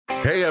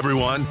Hey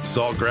everyone,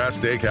 Saltgrass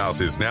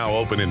Steakhouse is now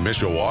open in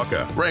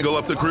Mishawaka. Wrangle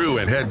up the crew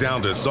and head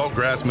down to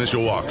Saltgrass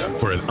Mishawaka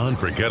for an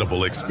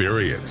unforgettable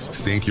experience.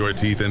 Sink your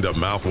teeth into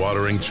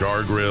mouth-watering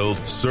char-grilled,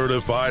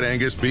 certified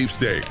Angus beef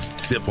steaks.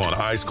 Sip on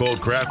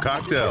ice-cold craft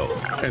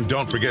cocktails. And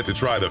don't forget to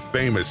try the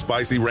famous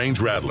spicy range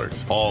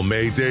rattlers, all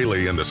made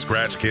daily in the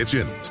Scratch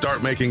Kitchen.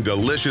 Start making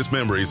delicious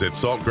memories at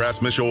Saltgrass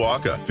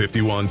Mishawaka,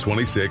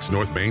 5126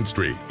 North Main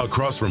Street,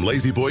 across from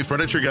Lazy Boy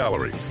Furniture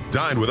Galleries.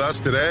 Dine with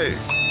us today.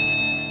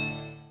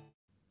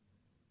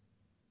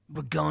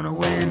 We're gonna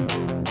win.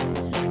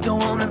 Don't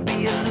wanna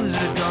be a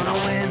loser, gonna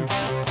win.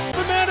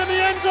 The man in the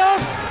end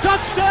zone.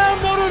 Touchdown,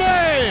 Notre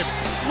Dame.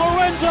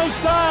 Lorenzo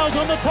Styles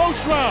on the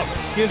post route.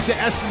 Gives to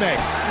Esme.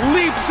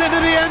 Leaps into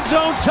the end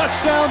zone.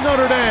 Touchdown,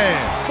 Notre Dame.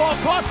 Ball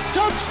caught.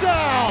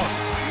 Touchdown.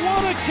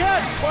 What a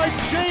catch by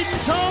Jaden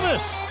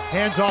Thomas.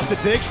 Hands off to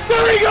Diggs.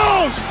 There he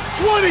goes.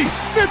 20,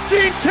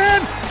 15,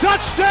 10.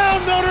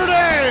 Touchdown, Notre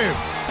Dame.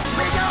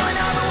 We're going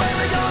all the way,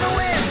 we're gonna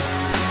win.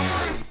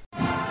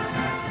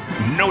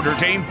 Notre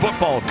Dame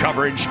football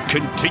coverage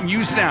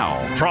continues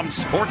now from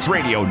Sports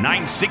Radio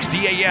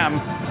 960 AM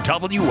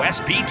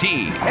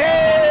WSPT.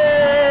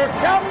 Here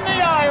come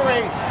the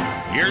Irish.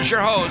 Here's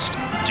your host,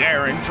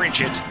 Darren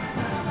Pritchett.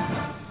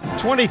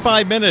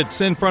 25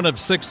 minutes in front of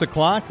 6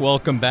 o'clock.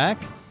 Welcome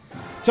back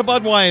to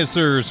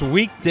Budweiser's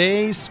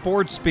Weekday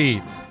Sports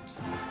Beat.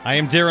 I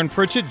am Darren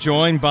Pritchett,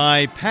 joined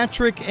by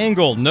Patrick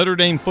Engel, Notre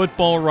Dame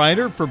football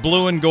writer for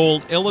Blue and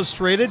Gold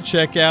Illustrated.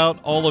 Check out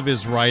all of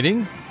his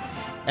writing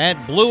at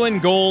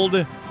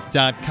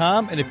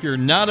blueandgold.com. And if you're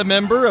not a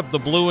member of the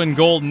Blue and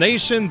Gold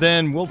Nation,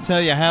 then we'll tell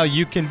you how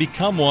you can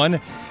become one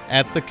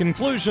at the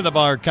conclusion of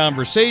our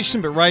conversation.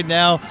 But right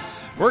now,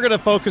 we're going to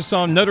focus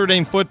on Notre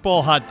Dame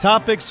football hot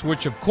topics,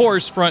 which, of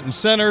course, front and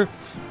center,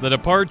 the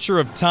departure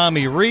of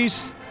Tommy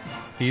Rees.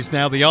 He's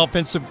now the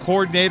offensive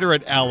coordinator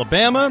at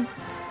Alabama,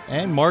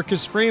 and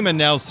Marcus Freeman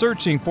now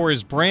searching for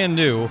his brand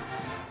new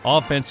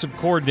offensive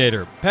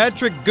coordinator.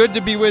 Patrick, good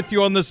to be with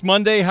you on this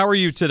Monday. How are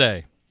you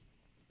today?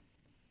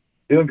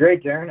 Doing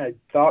great, Darren. I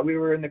thought we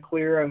were in the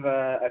clear of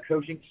a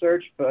coaching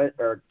search,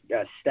 or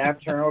staff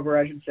turnover,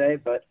 I should say,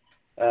 but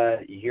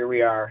here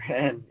we are,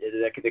 and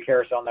the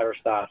carousel never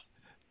stops.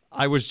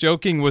 I was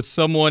joking with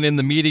someone in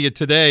the media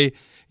today.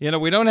 You know,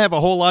 we don't have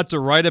a whole lot to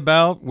write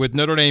about with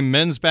Notre Dame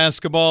men's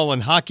basketball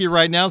and hockey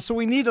right now, so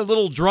we need a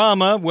little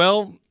drama.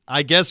 Well,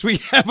 I guess we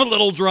have a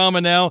little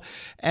drama now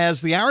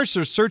as the Irish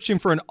are searching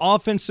for an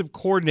offensive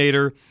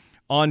coordinator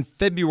on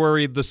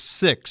February the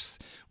 6th,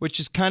 which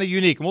is kind of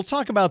unique. And we'll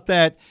talk about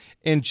that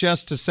in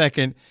just a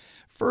second.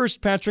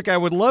 First, Patrick, I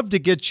would love to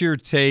get your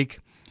take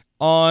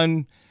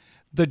on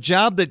the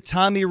job that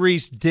Tommy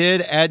Rees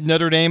did at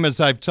Notre Dame. As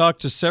I've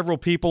talked to several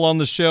people on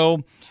the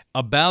show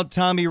about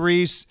Tommy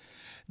Rees,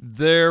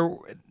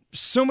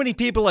 so many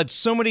people had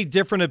so many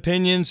different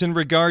opinions in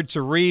regard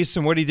to Rees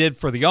and what he did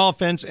for the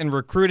offense and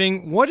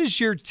recruiting. What is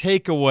your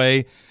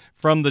takeaway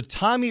from the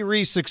Tommy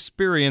Rees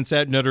experience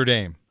at Notre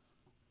Dame?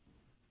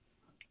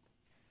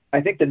 I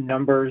think the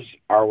numbers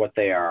are what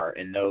they are,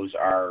 and those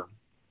are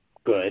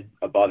good,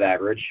 above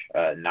average,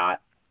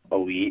 not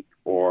elite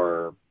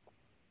or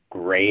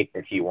great.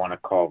 If you want to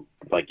call,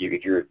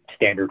 if your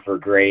standard for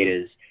grade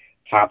is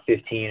top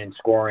 15 in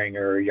scoring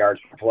or yards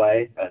per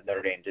play,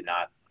 Notre Dame did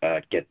not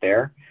get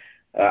there.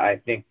 I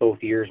think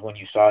both years when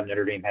you saw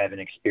Notre Dame have an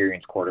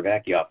experienced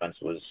quarterback, the offense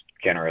was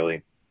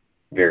generally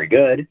very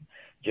good.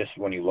 Just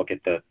when you look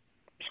at the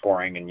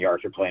scoring and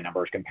yards per play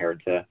numbers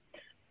compared to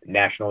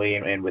nationally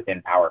and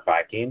within Power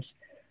 5 teams.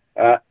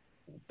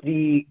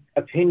 The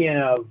opinion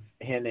of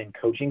him in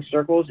coaching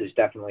circles is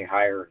definitely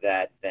higher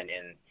than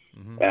in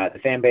the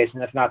fan base.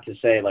 And that's not to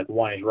say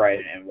one is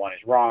right and one is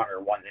wrong, or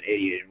one's an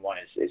idiot and one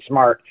is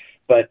smart.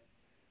 But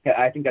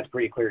I think that's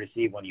pretty clear to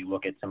see when you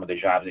look at some of the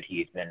jobs that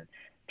he's been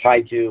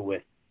tied to,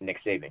 with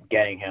Nick Saban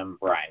getting him,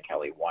 Brian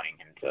Kelly wanting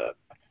him to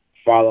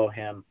follow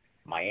him,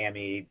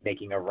 Miami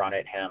making a run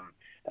at him,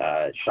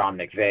 Sean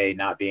McVay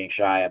not being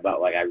shy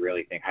about, I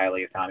really think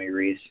highly of Tommy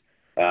Rees,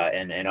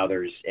 and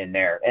others in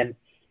there. And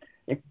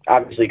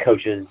obviously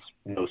coaches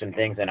know some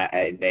things, and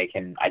they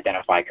can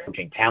identify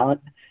coaching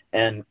talent.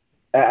 And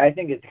I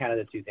think it's kind of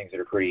the two things that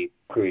are pretty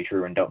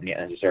true and don't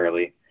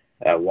necessarily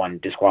one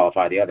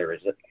disqualify the other.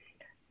 Is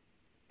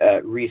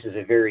that Rees is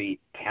a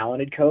very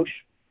talented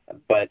coach,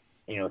 but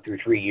through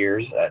 3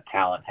 years,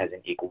 talent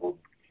hasn't equaled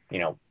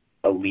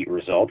elite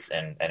results,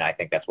 and I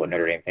think that's what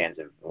Notre Dame fans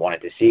have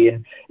wanted to see.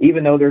 And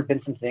even though there have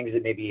been some things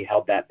that maybe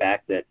held that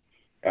back that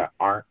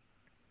aren't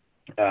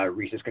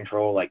Rees's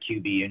control, like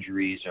QB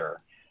injuries,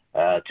 or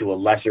to a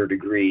lesser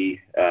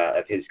degree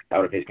out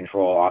of his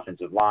control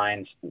offensive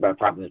lines,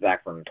 problems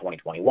back from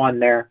 2021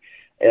 there,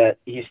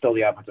 he's still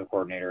the offensive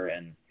coordinator,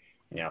 and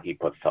he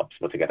helps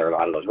put together a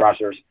lot of those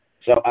rosters.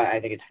 So I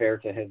think it's fair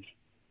to have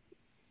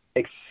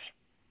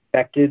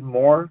expected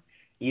more,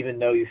 even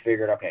though you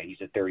figured, okay, he's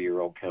a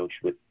 30-year-old coach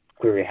with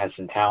clearly has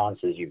some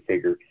talents, as you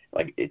figure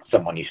it's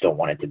someone you still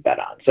wanted to bet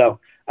on. So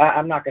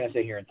I'm not going to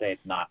sit here and say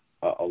it's not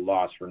a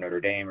loss for Notre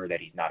Dame, or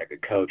that he's not a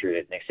good coach, or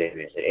that Nick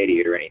Saban is an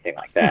idiot or anything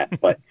like that.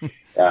 But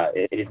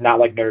it is not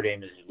like Notre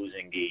Dame is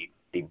losing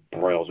the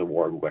Broyles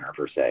Award winner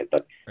per se,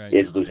 but Right.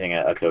 is losing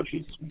a coach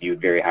who's viewed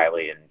very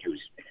highly and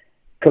whose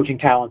coaching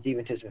talents,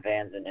 even to some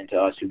fans and to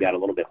us who got a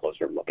little bit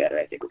closer look at it,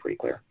 I think are pretty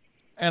clear.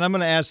 And I'm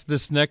going to ask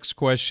this next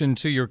question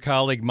to your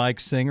colleague Mike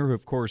Singer, who,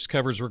 of course,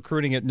 covers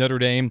recruiting at Notre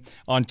Dame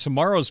on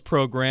tomorrow's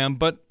program.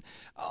 But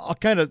I'll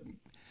kind of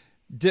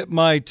dip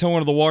my toe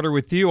into the water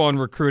with you on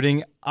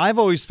recruiting. I've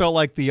always felt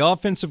like the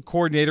offensive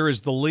coordinator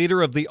is the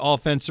leader of the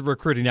offensive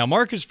recruiting. Now,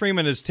 Marcus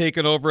Freeman has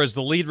taken over as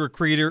the lead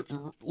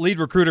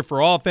recruiter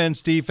for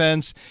offense,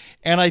 defense,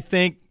 and I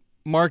think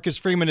Marcus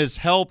Freeman has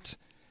helped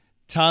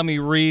Tommy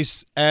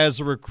Rees as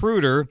a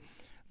recruiter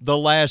the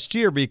last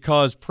year,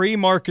 because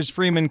pre-Marcus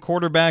Freeman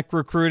quarterback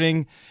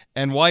recruiting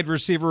and wide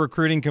receiver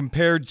recruiting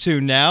compared to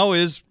now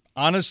is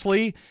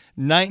honestly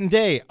night and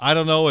day. I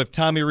don't know if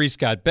Tommy Rees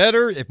got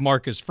better, if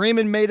Marcus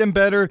Freeman made him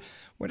better,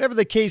 whatever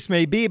the case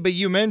may be, but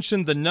you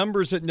mentioned the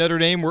numbers at Notre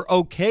Dame were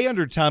okay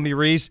under Tommy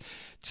Rees.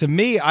 To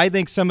me, I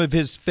think some of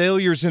his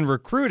failures in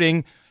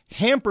recruiting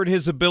hampered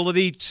his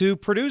ability to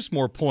produce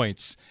more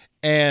points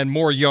and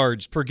more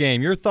yards per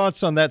game. Your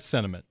thoughts on that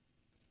sentiment?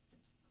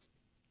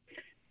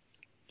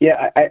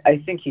 Yeah,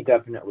 I think he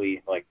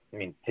definitely,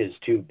 his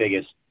two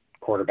biggest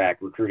quarterback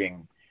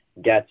recruiting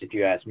gets, if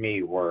you ask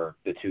me, were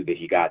the two that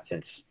he got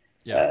since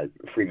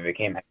Freeman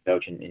became head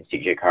coach in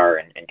C.J.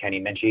 Carr and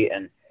Kenny Minchey.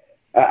 And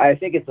I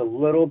think it's a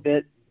little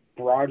bit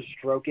broad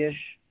strokish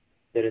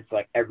that it's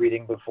like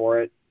everything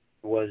before it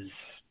was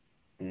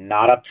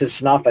not up to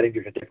snuff. I think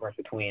there's a difference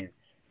between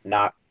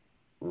not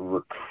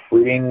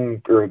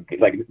recruiting or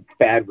like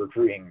bad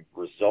recruiting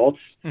results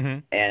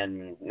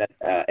and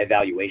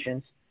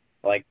evaluations.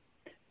 Like,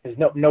 because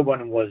no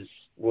one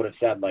would have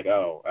said like,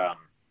 I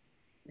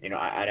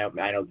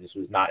know this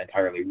was not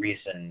entirely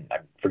recent.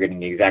 I'm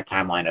forgetting the exact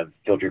timeline of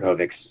Phil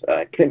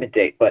Dracovich's commitment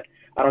date, but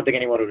I don't think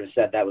anyone would have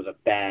said that was a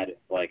bad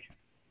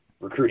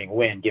recruiting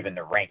win given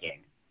the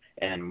ranking.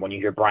 And when you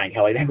hear Brian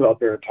Kelly, they go out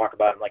there and talk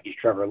about him like he's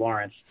Trevor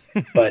Lawrence,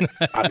 but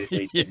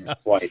obviously didn't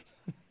quite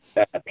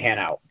pan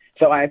out.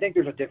 So I think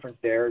there's a difference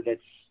there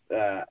that's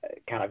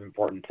kind of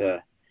important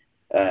to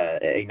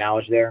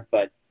acknowledge there,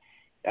 but.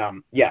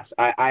 Yes,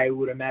 I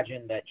would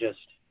imagine that just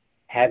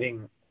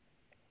having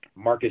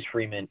Marcus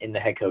Freeman in the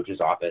head coach's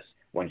office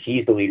when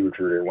he's the lead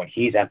recruiter, when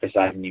he's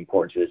emphasizing the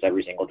importance of this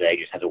every single day,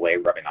 just has a way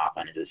of rubbing off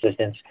on his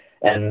assistants.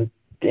 And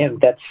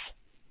that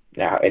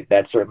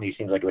certainly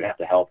seems like it would have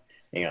to help,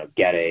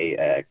 get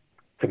a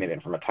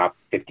commitment from a top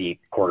 50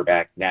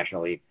 quarterback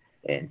nationally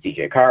in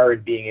C.J. Carr,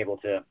 and being able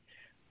to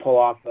pull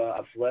off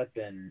a flip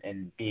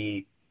and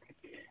be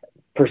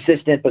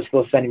persistent but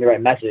still sending the right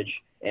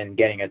message and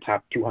getting a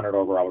top 200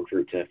 overall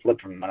recruit to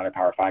flip from another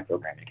Power 5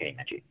 program to Kenny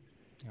Minchey.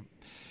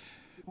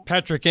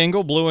 Patrick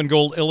Engel, Blue and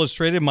Gold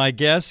Illustrated, my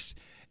guest.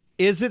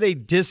 Is it a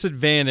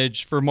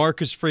disadvantage for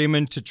Marcus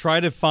Freeman to try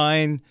to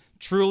find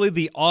truly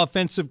the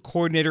offensive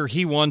coordinator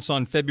he wants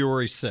on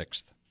February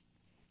 6th?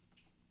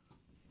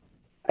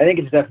 I think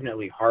it's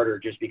definitely harder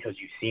just because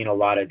you've seen a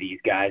lot of these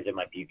guys that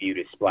might be viewed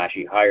as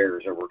splashy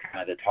hires or were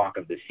kind of the talk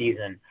of the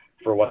season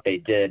for what they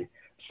did.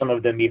 Some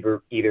of them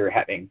either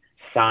having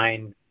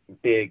signed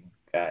big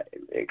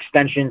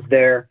extensions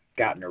there,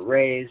 gotten a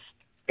raise,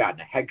 gotten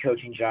a head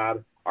coaching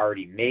job,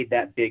 already made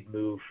that big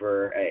move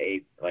for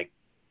a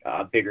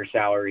bigger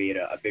salary at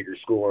a bigger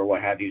school or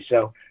what have you.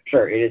 So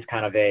sure, it is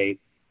kind of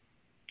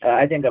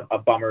I think a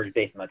bummer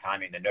based on the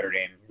timing that Notre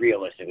Dame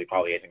realistically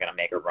probably isn't going to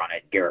make a run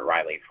at Garrett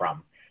Riley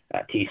from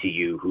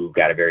TCU, who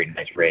got a very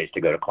nice raise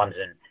to go to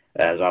Clemson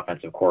as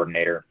offensive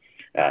coordinator.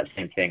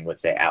 Same thing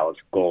with, say, Alex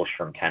Golsh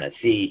from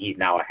Tennessee. He's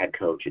now a head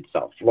coach at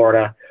South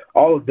Florida.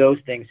 All of those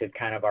things have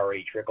kind of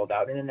already trickled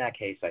out. And in that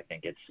case, I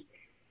think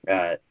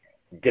it's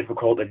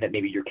difficult, and that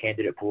maybe your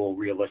candidate pool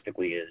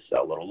realistically is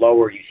a little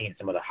lower. You've seen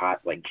some of the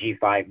hot,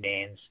 G5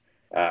 names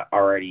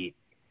already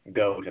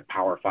go to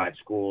Power 5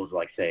 schools,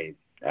 like, say,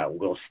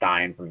 Will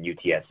Stein from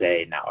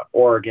UTSA, now at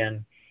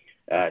Oregon,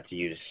 to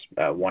use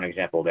one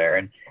example there.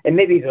 And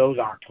maybe those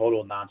aren't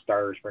total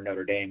non-starters for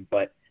Notre Dame,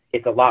 but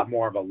it's a lot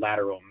more of a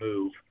lateral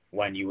move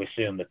when you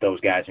assume that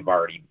those guys have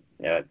already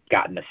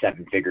gotten a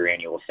 7-figure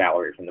annual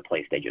salary from the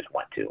place they just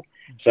went to.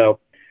 So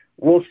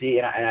we'll see.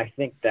 And I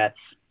think that's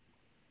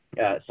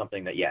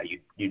something that,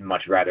 you'd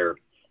much rather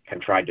have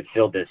tried to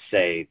fill this,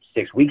 say,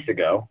 6 weeks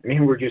ago. I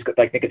mean, we're just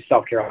think of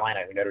South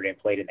Carolina, who Notre Dame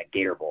played in the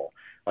Gator Bowl.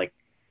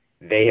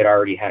 They had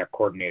already had a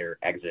coordinator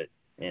exit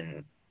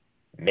in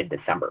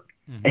mid-December.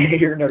 Mm-hmm. And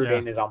here Notre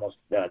Dame is almost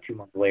 2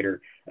 months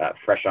later,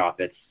 fresh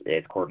off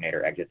its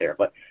coordinator exit there.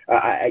 But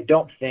I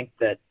don't think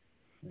that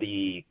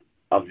the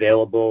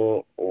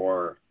available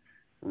or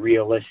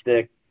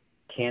realistic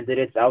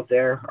candidates out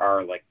there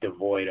are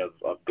devoid of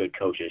good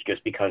coaches,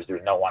 just because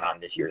there's no one on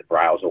this year's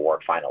Broyles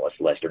Award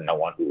finalist list, or no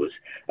one who was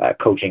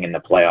coaching in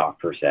the playoff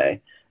per se,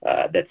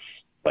 that's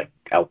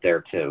out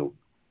there to,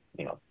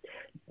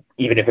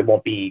 even if it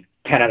won't be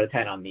 10 out of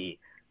 10 on the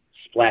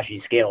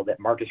splashy scale that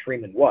Marcus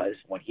Freeman was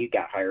when he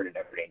got hired at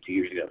Notre Dame 2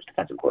 years ago as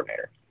defensive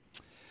coordinator.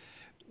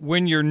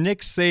 When you're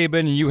Nick Saban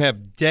and you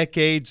have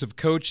decades of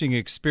coaching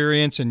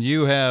experience and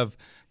you have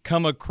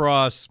come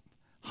across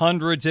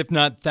hundreds, if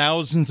not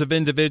thousands, of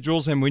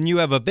individuals, and when you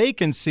have a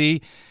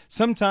vacancy,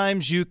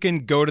 sometimes you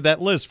can go to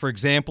that list. For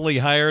example, he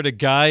hired a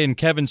guy in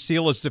Kevin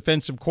Steele as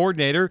defensive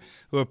coordinator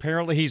who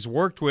apparently he's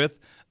worked with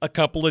a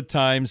couple of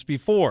times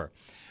before.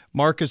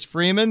 Marcus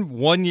Freeman,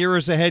 1 year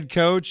as a head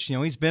coach.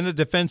 He's been a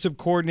defensive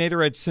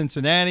coordinator at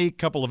Cincinnati, a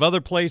couple of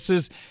other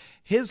places.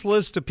 His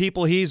list of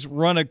people he's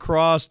run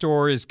across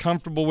or is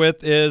comfortable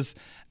with is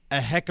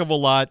a heck of a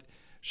lot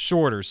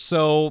shorter.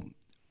 So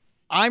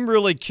I'm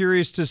really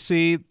curious to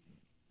see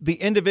the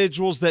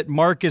individuals that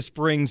Marcus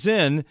brings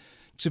in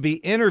to be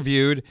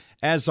interviewed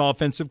as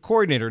offensive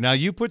coordinator. Now,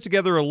 you put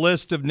together a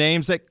list of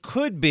names that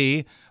could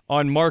be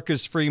on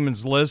Marcus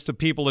Freeman's list of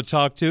people to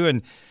talk to,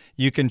 and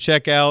you can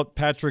check out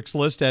Patrick's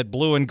list at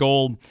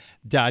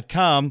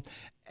blueandgold.com.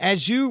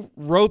 As you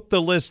wrote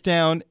the list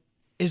down,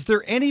 is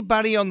there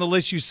anybody on the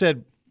list you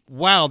said,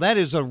 wow, that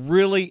is a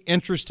really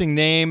interesting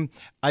name?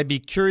 I'd be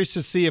curious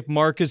to see if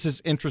Marcus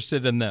is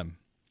interested in them.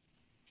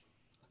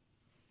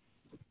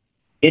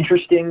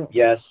 Interesting,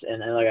 yes. And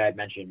like I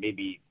mentioned,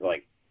 maybe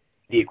like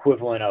the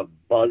equivalent of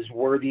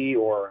buzzworthy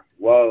or,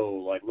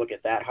 whoa, like look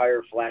at that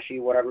hire, flashy,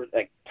 whatever,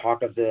 like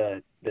talk of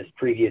this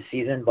previous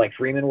season like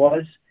Freeman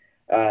was.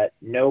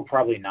 No,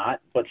 probably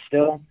not. But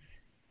still,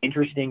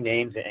 interesting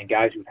names and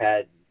guys who've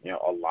had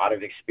a lot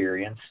of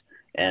experience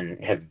and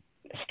have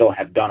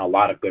done a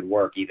lot of good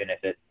work, even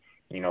if it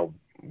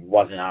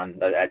wasn't on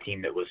a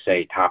team that was,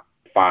 say, top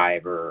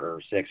 5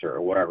 or 6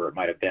 or whatever it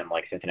might have been,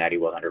 like Cincinnati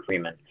was under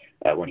Freeman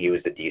when he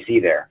was the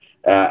DC there.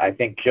 I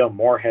think Joe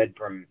Moorhead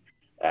from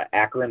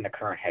Akron, the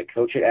current head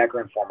coach at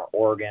Akron, former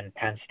Oregon,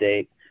 Penn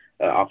State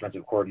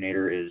offensive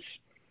coordinator, is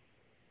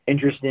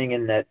interesting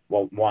in that,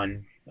 well,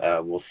 one,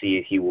 we'll see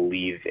if he will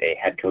leave a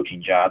head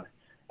coaching job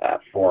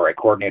for a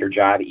coordinator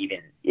job, even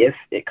if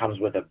it comes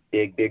with a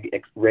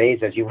big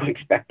raise, as you would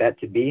expect that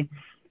to be,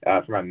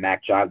 from a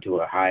MAC job to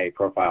a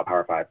high-profile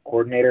Power 5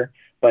 coordinator.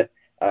 But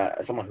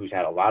someone who's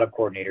had a lot of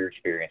coordinator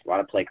experience, a lot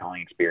of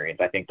play-calling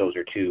experience, I think those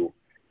are two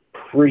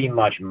pretty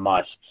much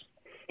musts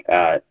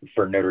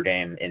for Notre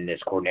Dame in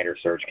this coordinator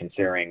search,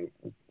 considering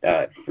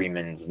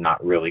Freeman's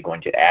not really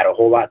going to add a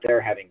whole lot there,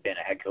 having been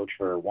a head coach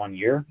for 1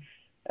 year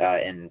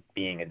and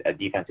being a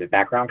defensive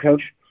background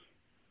coach.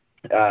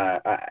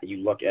 You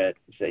look at,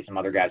 say, some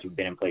other guys who've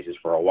been in places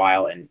for a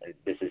while, and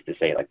this is to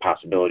say, like,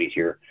 possibilities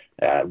here,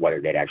 whether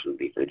they'd actually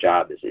be for the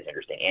job. This is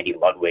interesting. Andy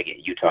Ludwig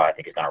at Utah, I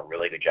think, has done a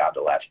really good job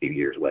the last few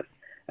years with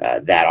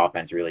that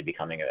offense really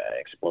becoming an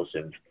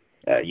explosive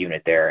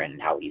unit there,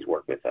 and how he's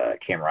worked with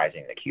Cam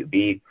Rising, the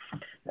QB.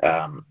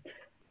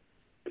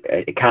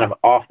 A kind of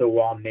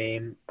off-the-wall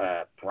name,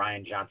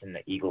 Brian Johnson,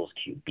 the Eagles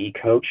QB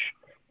coach,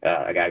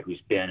 a guy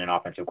who's been an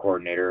offensive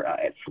coordinator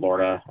at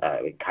Florida,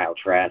 Kyle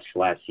Trask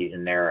last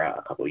season there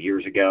a couple of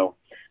years ago,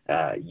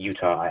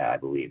 Utah, I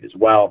believe, as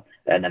well.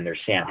 And then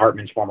there's Sam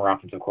Hartman's former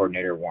offensive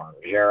coordinator, Warren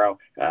Ruggiero.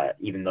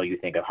 Even though you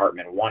think of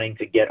Hartman wanting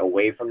to get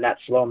away from that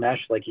slow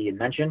mesh, like he had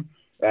mentioned,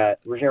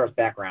 Ruggiero's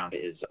background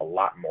is a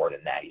lot more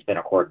than that. He's been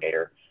a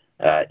coordinator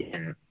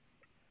in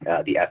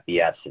the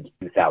FBS since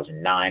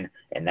 2009,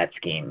 and that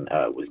scheme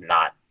was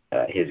not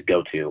his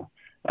go-to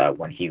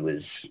when he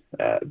was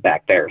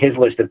back there. His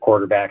list of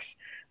quarterbacks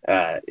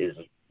that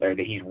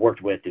he's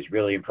worked with is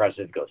really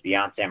impressive. It goes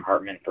beyond Sam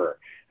Hartman for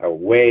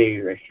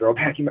a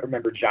throwback. You might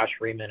remember Josh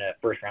Freeman, a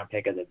first-round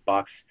pick of the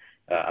Bucks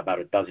about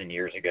a dozen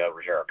years ago.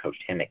 Ruggiero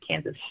coached him at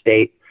Kansas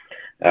State.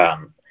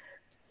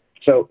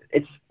 So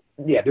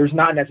there's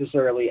not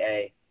necessarily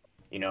a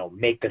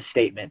make the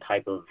statement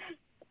type of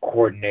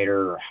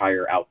coordinator or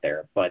hire out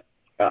there, but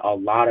a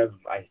lot of,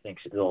 I think,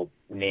 still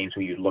names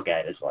who you look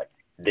at is like,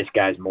 this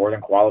guy's more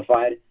than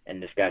qualified,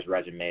 and this guy's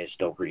resume is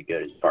still pretty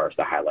good as far as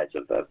the highlights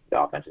of the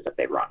offenses that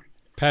they run.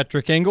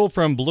 Patrick Engel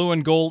from Blue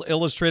and Gold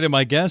Illustrated,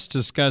 my guest,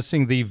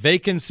 discussing the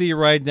vacancy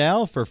right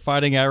now for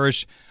Fighting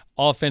Irish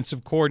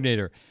offensive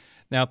coordinator.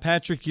 Now,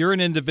 Patrick, you're an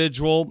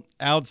individual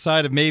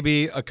outside of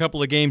maybe a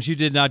couple of games you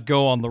did not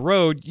go on the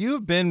road.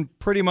 You've been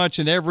pretty much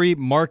in every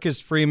Marcus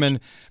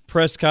Freeman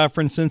press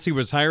conference since he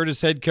was hired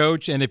as head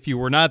coach, and if you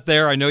were not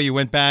there, I know you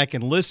went back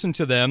and listened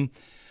to them.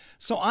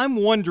 So I'm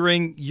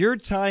wondering, your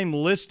time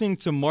listening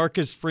to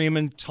Marcus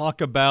Freeman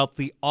talk about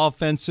the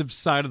offensive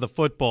side of the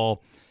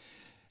football,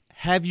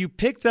 have you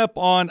picked up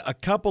on a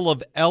couple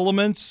of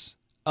elements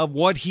of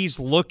what he's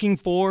looking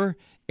for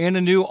in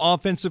a new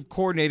offensitive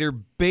coordinator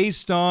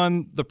based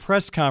on the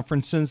press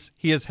conferences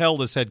he has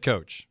held as head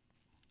coach?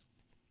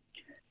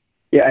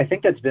 Yeah, I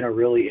think that's been a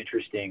really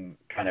interesting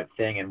kind of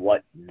thing, and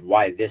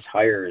why this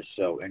hire is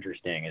so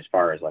interesting as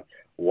far as like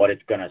what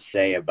it's going to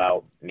say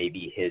about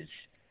maybe his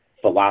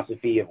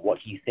philosophy of what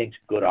he thinks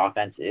good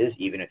offense is,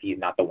 even if he's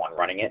not the one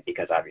running it,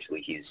 because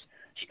obviously he's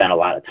spent a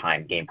lot of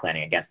time game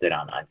planning against it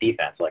on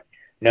defense. Like,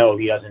 no,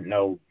 he doesn't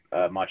know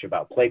much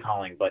about play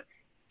calling, but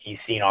he's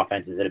seen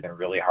offenses that have been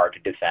really hard to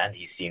defend.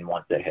 He's seen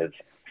ones that have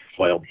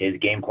foiled his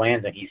game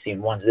plans, and he's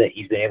seen ones that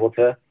he's been able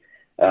to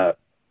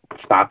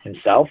stop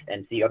himself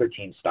and see other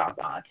teams stop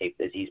on tape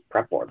as he's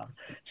prepped for them.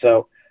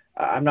 So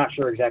I'm not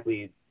sure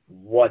exactly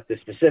what the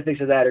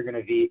specifics of that are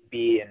going to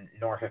be, and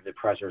nor have the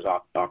pressers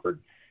offered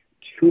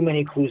too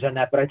many clues on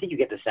that, but I think you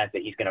get the sense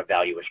that he's going to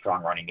value a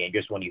strong running game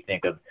just when you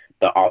think of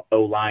the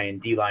O-line,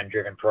 D-line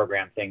driven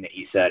program thing that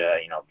he said,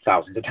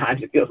 thousands of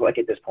times, it feels like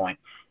at this point.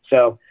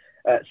 So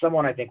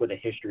someone I think with a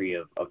history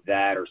of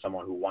that, or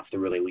someone who wants to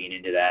really lean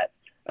into that,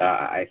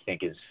 I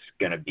think is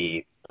going to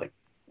be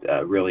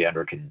really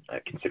under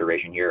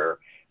consideration here.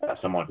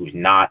 Someone who's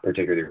not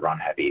particularly run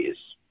heavy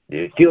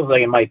it feels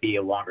like it might be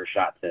a longer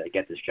shot to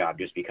get this job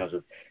just because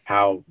of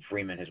how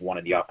Freeman has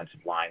wanted the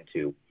offensive line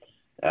to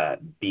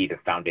be the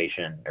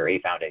foundation, or a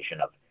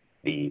foundation of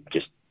the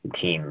just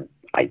team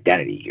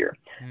identity here.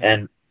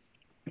 And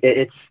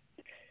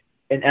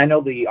and I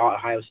know the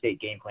Ohio State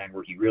game plan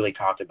where he really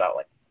talked about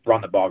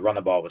run the ball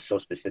was so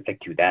specific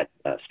to that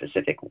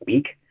specific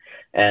week.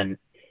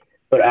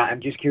 But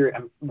I'm just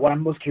curious. What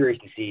I'm most curious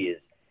to see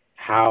is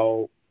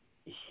how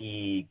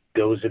he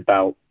goes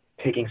about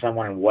picking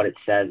someone and what it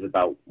says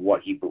about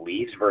what he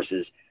believes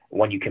versus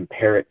when you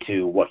compare it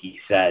to what he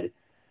said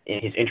in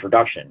his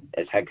introduction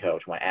as head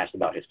coach when asked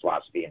about his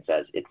philosophy, and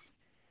says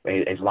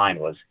his line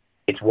was,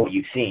 "It's what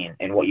you've seen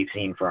and what you've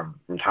seen from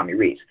Tommy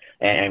Rees."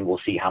 And we'll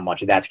see how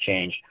much that's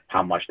changed,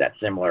 how much that's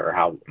similar, or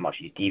how much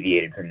he's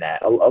deviated from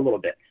that a little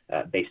bit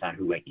based on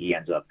who he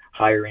ends up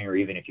hiring, or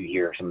even if you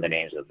hear some of the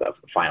names of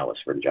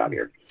finalists for the job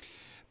here.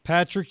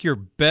 Patrick, your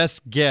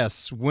best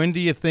guess, when do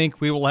you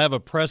think we will have a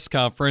press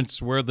conference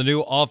where the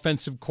new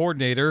offensive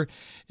coordinator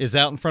is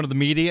out in front of the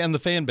media and the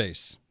fan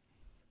base?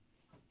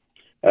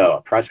 Oh,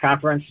 a press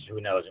conference?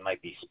 Who knows? It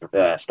might be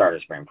start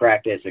of spring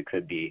practice. It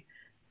could be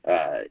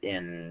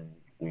in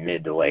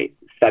mid to late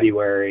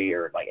February,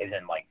 or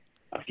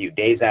a few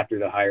days after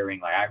the hiring.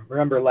 I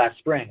remember last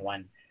spring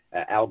when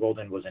Al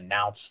Golden was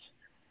announced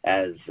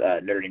as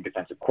Notre Dame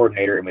defensive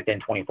coordinator, and within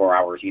 24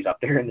 hours he's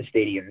up there in the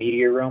stadium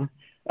media room,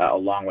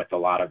 along with a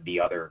lot of the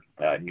other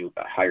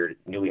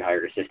newly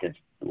hired assistants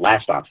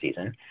last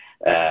offseason.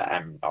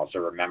 I also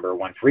remember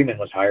when Freeman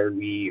was hired,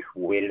 we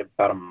waited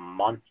about a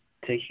month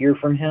to hear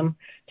from him.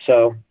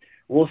 So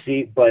we'll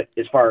see. But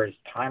as far as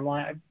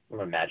timeline, I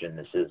would imagine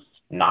this is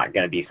not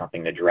going to be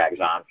something that drags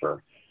on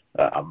for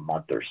a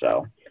month or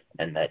so,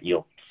 and that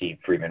you'll see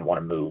Freeman want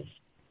to move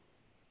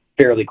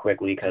fairly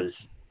quickly, because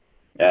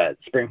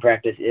spring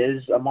practice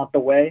is a month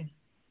away,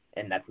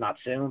 and that's not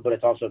soon, but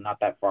it's also not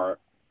that far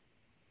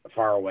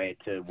away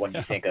to when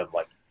you think of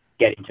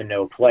getting to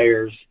know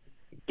players,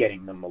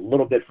 getting them a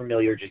little bit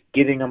familiar, just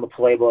giving them a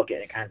playbook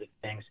and kinds of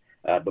things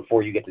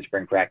before you get to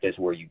spring practice,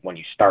 when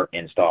you start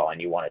install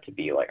and you want it to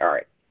be all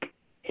right,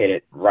 hit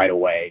it right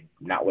away,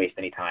 not waste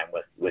any time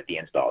with the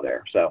install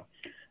there. So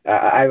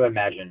I would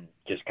imagine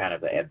just kind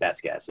of a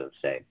best guess of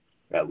say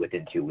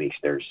within 2 weeks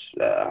there's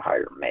a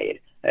hire made.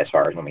 As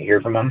far as when we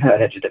hear from them,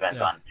 that just depends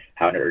on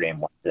how Notre Dame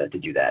wants to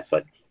do that.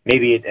 But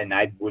maybe, and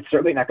I would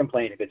certainly not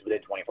complain if it's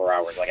within 24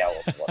 hours like Al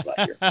was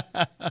last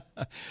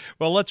year.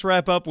 Well, let's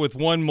wrap up with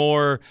one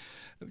more,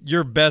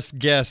 your best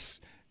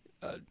guess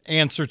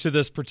answer to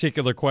this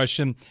particular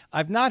question.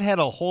 I've not had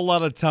a whole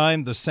lot of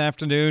time this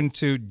afternoon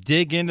to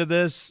dig into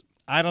this.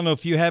 I don't know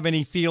if you have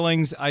any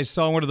feelings. I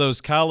saw one of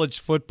those college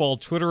football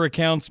Twitter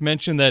accounts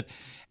mention that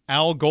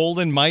Al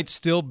Golden might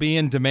still be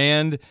in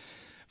demand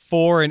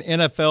for an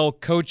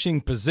NFL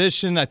coaching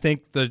position. I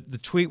think the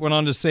tweet went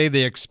on to say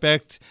they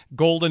expect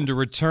Golden to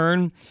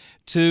return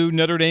to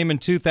Notre Dame in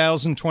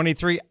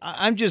 2023.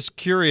 I'm just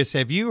curious,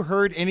 have you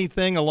heard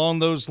anything along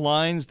those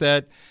lines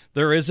that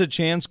there is a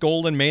chance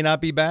Golden may not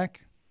be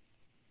back?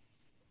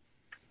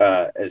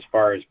 As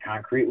far as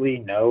concretely,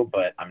 no,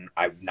 but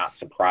I'm not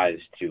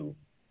surprised to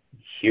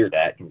hear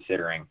that,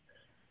 considering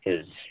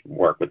his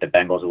work with the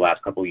Bengals the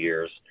last couple of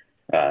years,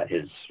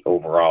 his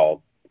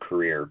overall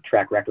career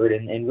track record,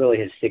 and really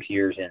his 6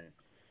 years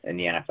in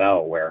the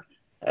NFL, where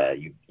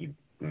you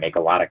make a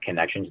lot of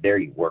connections there.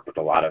 You work with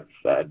a lot of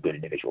good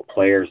individual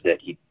players that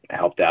he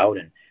helped out,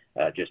 and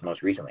just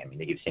most recently, I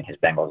mean, you've seen his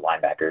Bengals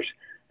linebackers,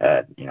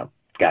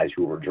 guys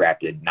who were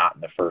drafted not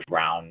in the first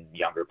round,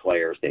 younger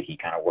players that he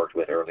kind of worked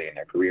with early in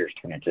their careers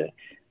turn into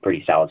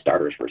pretty solid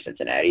starters for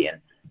Cincinnati. And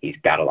he's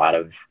got a lot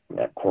of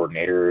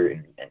coordinator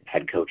and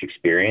head coach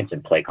experience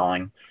and play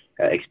calling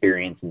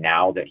experience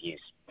now that he's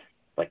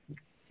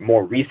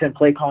more recent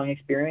play calling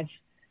experience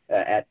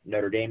at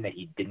Notre Dame that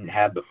he didn't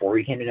have before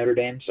he came to Notre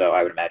Dame. So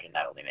I would imagine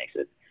that only makes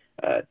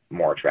it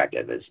more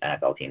attractive as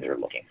NFL teams are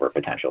looking for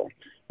potential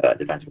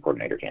defensive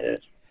coordinator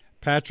candidates.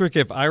 Patrick,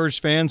 if Irish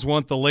fans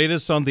want the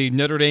latest on the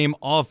Notre Dame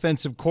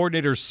offensive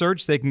coordinator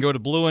search, they can go to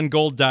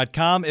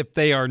blueandgold.com. If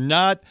they are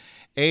not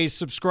a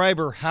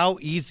subscriber, how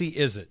easy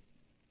is it?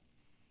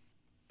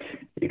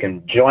 You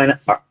can join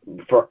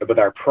with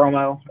our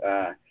promo,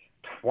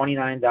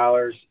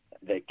 $29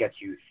 that gets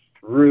you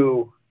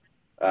through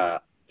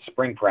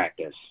spring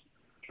practice,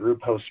 through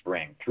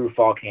post-spring, through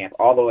fall camp,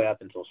 all the way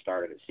up until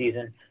start of the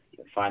season. You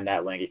can find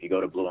that link if you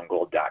go to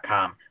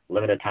blueandgold.com.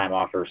 Limited time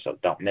offer, so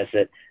don't miss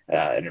it.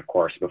 And of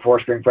course,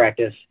 before spring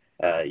practice,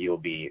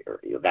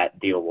 that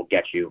deal will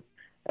get you,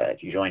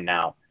 if you join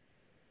now,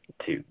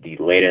 to the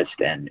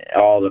latest and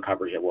all the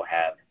coverage that we'll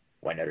have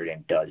when Notre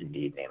Dame does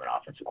indeed name an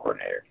offensive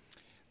coordinator.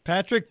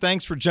 Patrick,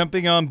 thanks for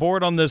jumping on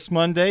board on this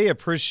Monday.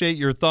 Appreciate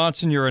your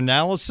thoughts and your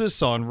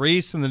analysis on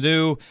Reese and the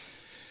new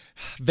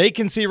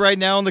vacancy right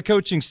now on the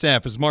coaching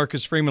staff as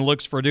Marcus Freeman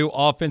looks for a new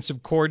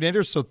offensive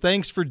coordinator. So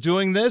thanks for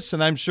doing this,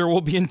 and I'm sure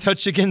we'll be in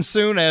touch again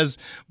soon as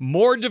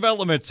more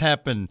developments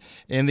happen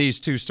in these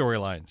two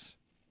storylines.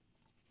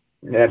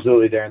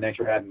 Absolutely, Darren. Thanks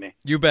for having me.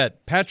 You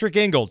bet. Patrick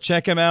Engel,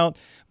 check him out,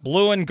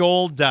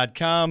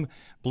 blueandgold.com.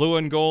 Blue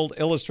and Gold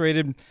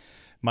Illustrated.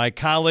 My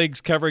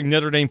colleagues covering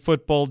Notre Dame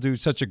football do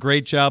such a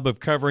great job of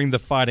covering the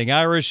Fighting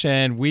Irish,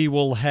 and we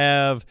will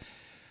have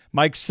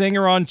Mike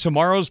Singer on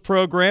tomorrow's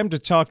program to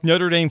talk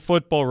Notre Dame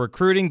football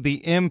recruiting,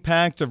 the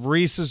impact of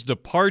Reese's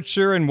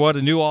departure, and what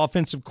a new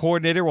offensive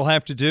coordinator will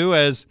have to do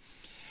as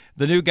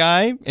the new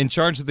guy in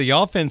charge of the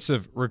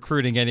offensive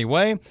recruiting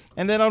anyway.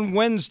 And then on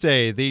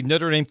Wednesday, the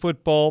Notre Dame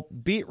football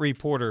beat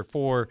reporter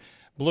for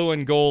Blue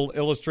and Gold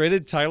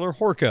Illustrated, Tyler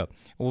Horka,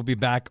 will be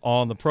back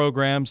on the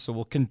program. So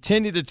we'll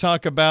continue to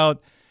talk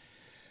about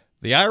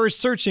the Irish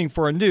searching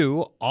for a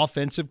new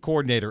offensive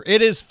coordinator.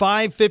 It is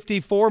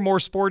 5:54, more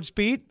Sports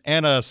Beat,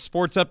 and a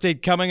sports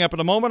update coming up in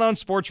a moment on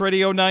Sports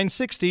Radio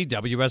 960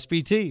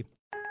 WSBT.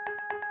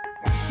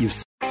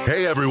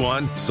 Hey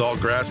everyone,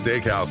 Saltgrass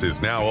Steakhouse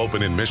is now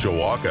open in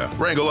Mishawaka.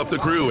 Wrangle up the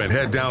crew and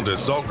head down to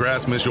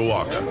Saltgrass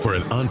Mishawaka for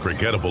an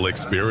unforgettable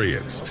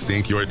experience.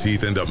 Sink your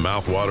teeth into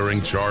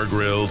mouth-watering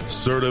char-grilled,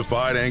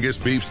 certified Angus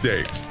beef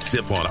steaks.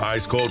 Sip on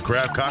ice-cold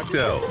craft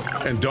cocktails.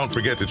 And don't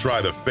forget to try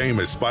the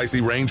famous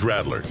spicy range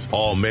rattlers,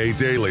 all made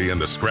daily in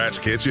the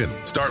Scratch Kitchen.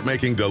 Start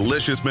making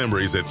delicious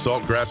memories at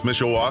Saltgrass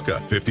Mishawaka,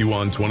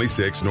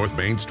 5126 North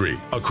Main Street,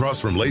 across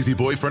from Lazy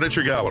Boy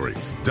Furniture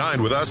Galleries.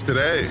 Dine with us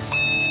today.